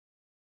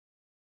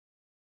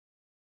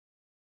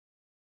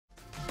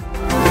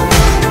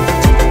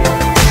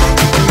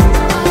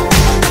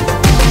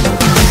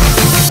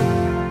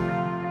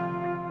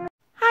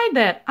Hi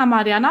there, I'm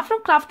Ariana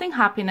from Crafting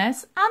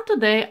Happiness, and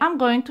today I'm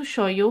going to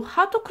show you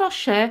how to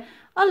crochet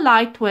a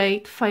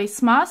lightweight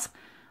face mask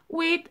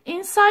with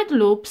inside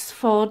loops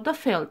for the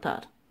filter.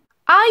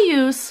 I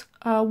use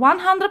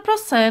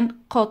 100%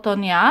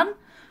 cotton yarn.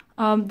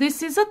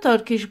 This is a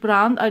Turkish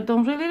brand. I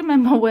don't really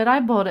remember where I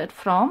bought it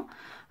from,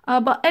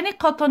 but any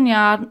cotton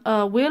yarn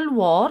will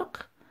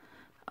work.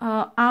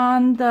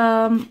 And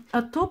a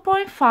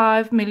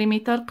 2.5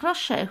 millimeter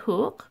crochet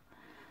hook.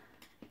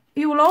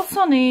 You will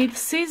also need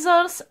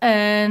scissors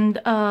and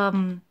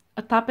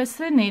a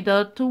tapestry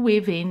needle to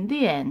weave in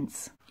the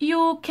ends.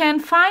 You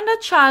can find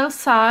a child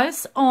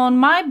size on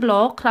my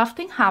blog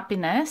Crafting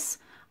Happiness.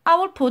 I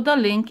will put the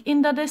link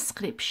in the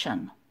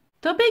description.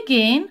 To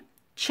begin,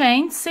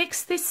 chain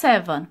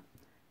 67,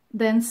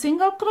 then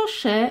single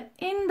crochet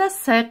in the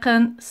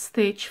second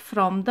stitch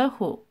from the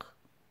hook.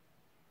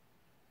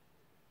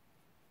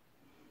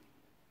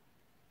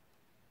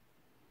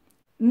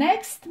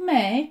 Next,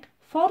 make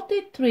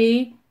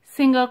 43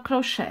 single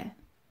crochet.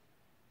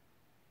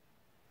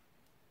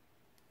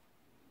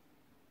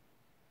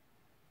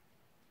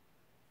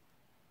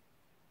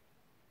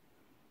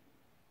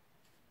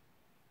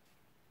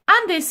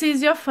 And this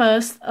is your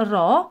first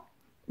row.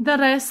 The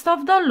rest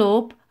of the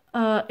loop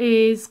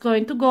is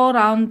going to go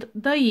around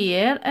the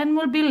ear and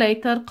will be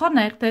later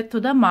connected to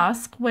the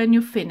mask when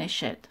you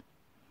finish it.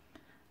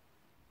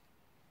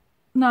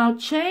 Now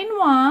chain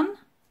 1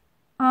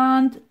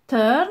 and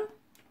turn.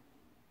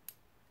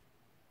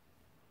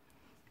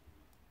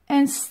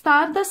 And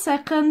start the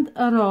second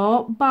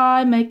row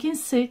by making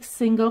 6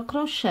 single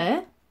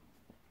crochet.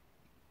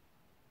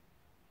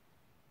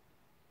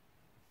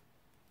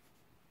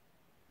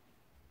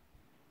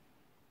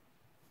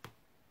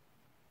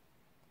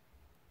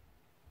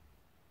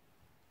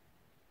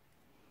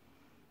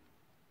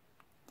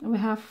 We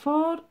have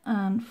 4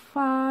 and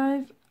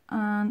 5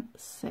 and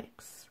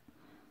 6.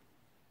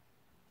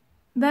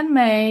 Then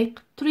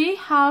make 3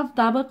 half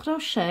double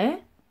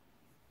crochet.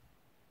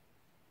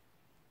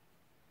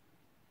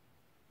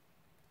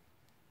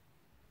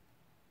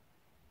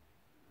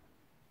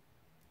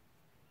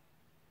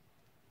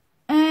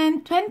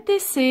 And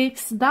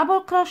 26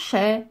 double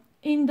crochet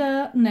in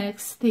the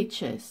next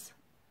stitches.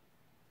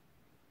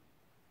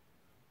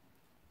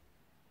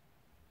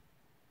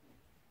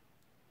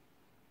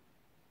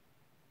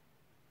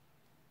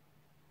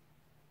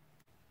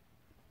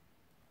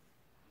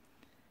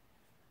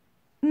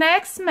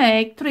 Next,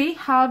 make 3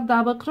 half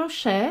double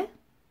crochet.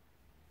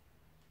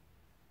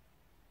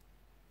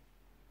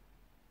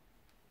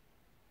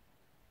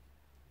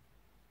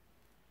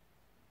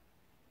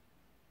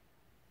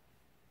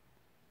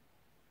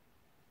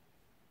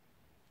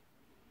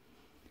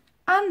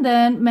 And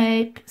then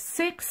make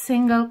 6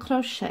 single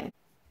crochet.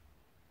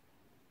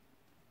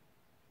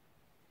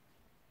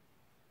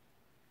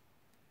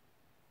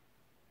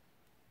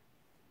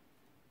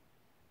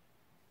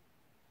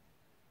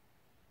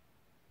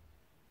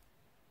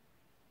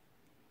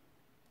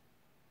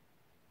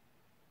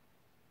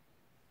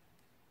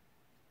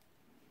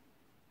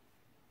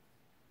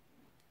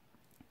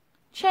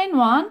 Chain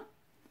 1,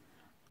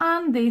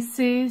 and this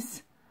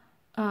is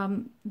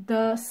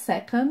the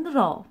second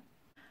row.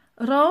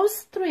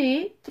 Rows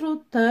 3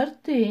 through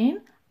 13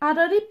 are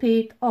a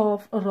repeat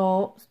of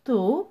row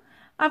 2.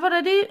 I've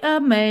already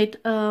made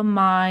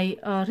my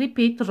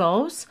repeat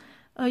rows.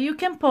 You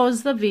can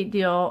pause the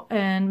video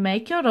and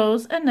make your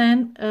rows and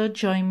then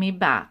join me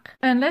back.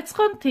 And let's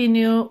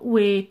continue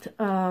with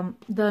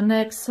the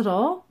next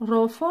row,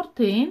 row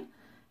 14,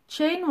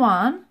 chain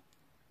 1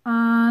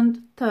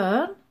 and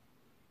turn.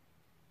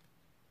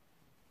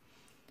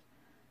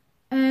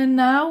 And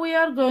now we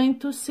are going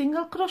to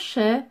single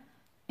crochet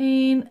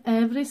in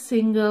every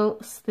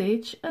single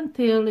stitch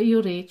until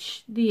you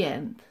reach the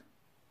end.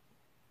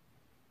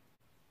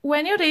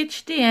 When you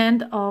reach the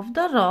end of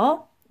the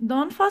row,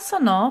 don't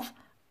fasten off.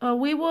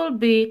 We will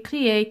be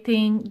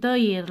creating the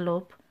ear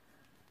loop.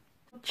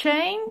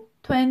 Chain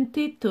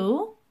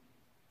 22,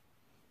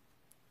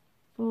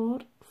 4,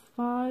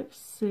 5,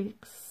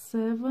 6,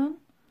 7,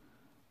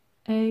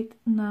 8,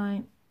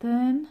 9,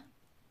 10,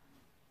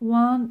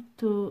 1,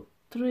 2,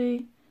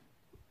 3,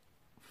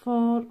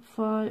 4,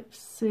 5,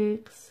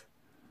 6,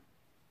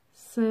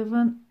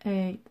 7,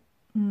 8,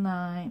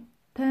 9,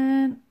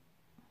 10,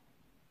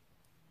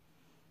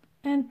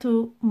 and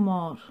 2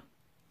 more.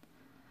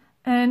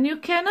 And you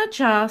can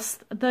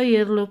adjust the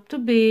ear loop to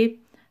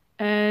be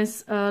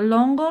as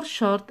long or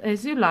short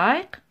as you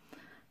like.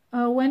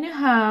 When you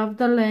have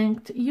the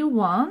length you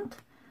want,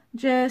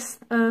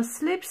 just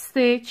slip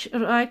stitch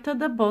right at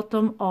the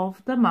bottom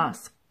of the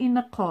mask in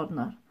a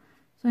corner.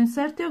 So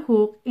insert your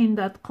hook in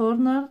that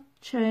corner,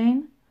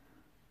 chain,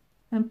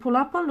 and pull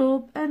up a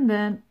loop and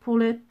then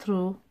pull it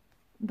through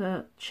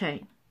the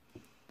chain.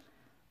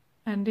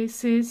 And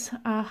this is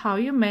how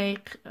you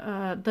make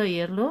the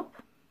ear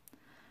loop.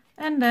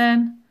 And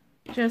then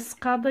just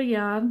cut the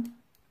yarn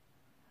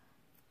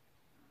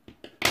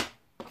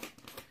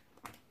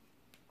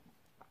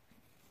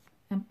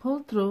and pull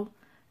through.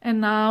 And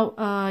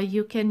now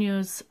you can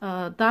use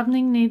a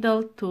darning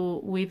needle to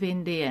weave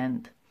in the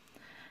end.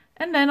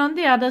 And then on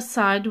the other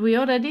side we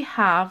already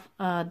have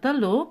the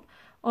loop.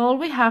 All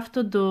we have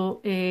to do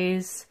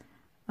is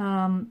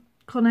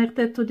connect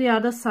it to the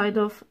other side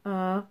of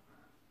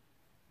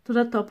to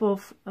the top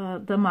of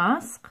the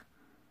mask.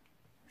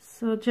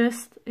 So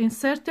just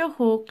insert your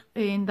hook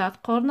in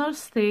that corner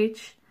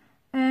stitch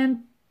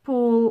and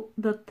pull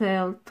the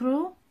tail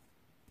through,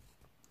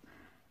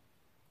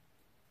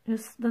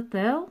 just the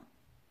tail,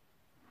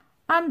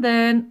 and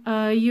then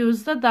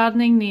use the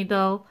darning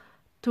needle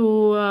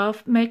to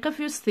make a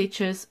few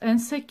stitches and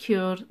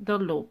secure the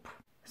loop.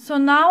 So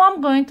now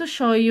I'm going to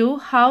show you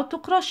how to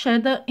crochet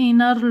the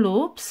inner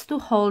loops to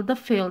hold the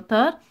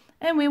filter,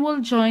 and we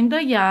will join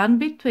the yarn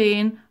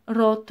between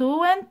row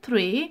 2 and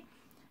 3,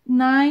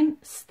 9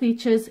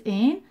 stitches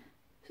in.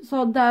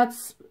 So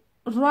that's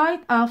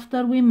right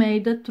after we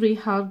made the 3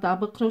 half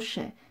double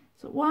crochet.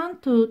 So 1,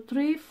 2,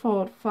 3,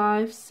 4,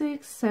 5,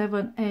 6,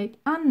 7, 8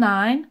 and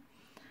 9,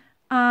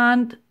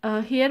 and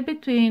here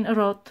between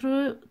row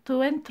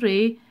 2 and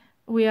 3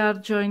 we are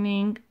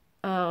joining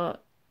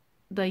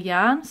the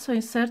yarn. So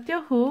insert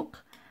your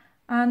hook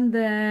and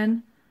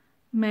then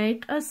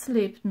make a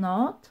slip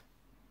knot,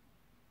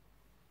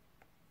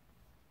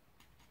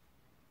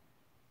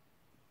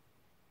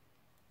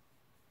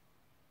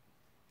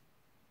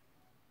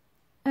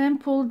 and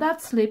pull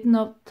that slip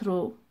knot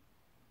through.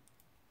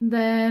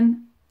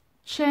 Then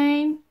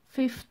chain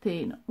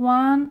 15,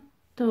 1,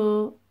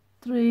 2,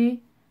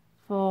 3,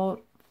 4,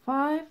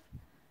 5,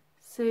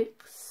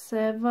 6,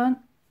 7,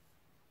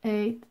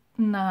 8,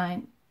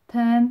 9,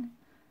 10,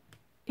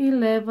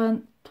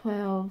 11,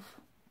 12,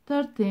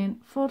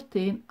 13,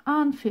 14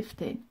 and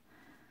 15.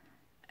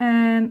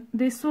 And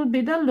this will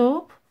be the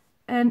loop,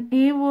 and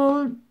we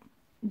will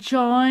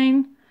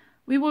join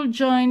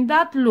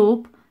that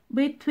loop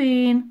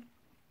between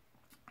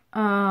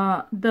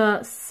the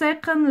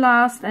second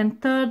last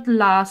and third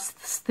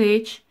last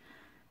stitch,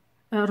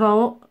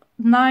 row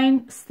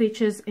 9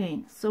 stitches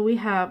in. So we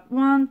have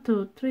 1,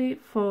 2, 3,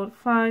 4,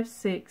 5,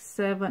 6,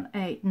 7,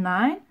 8,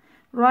 9,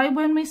 right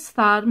when we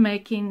start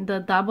making the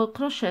double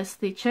crochet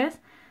stitches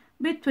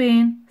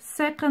between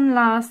second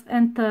last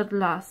and third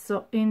last,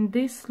 so in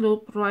this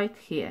loop right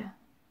here.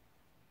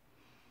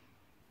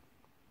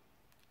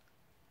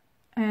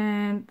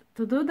 And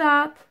to do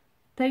that,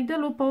 take the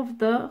loop of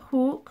the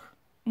hook,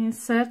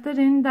 insert it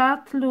in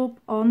that loop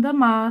on the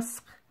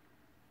mask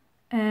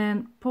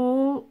and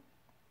pull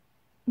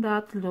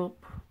that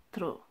loop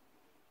through,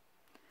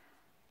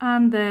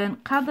 and then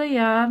cut the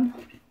yarn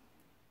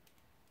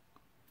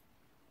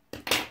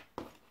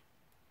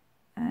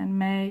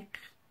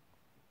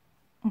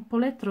and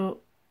pull it through,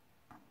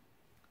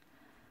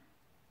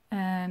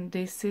 and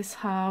this is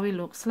how it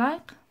looks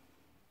like.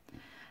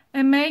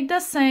 And make the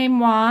same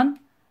one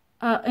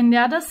in the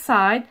other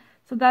side.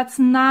 So that's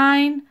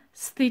 9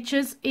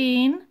 stitches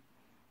in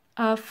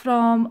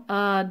from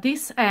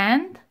this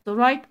end, so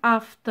right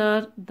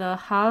after the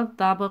half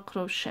double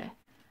crochet.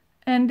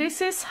 And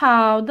this is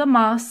how the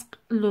mask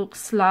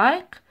looks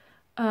like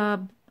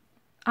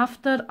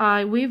after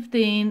I weaved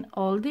in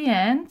all the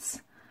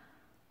ends.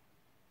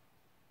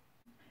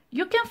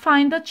 You can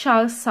find the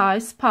child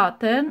size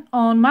pattern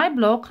on my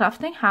blog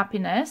Crafting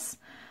Happiness.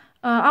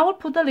 I will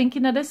put the link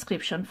in the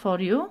description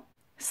for you.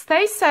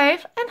 Stay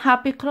safe and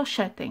happy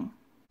crocheting!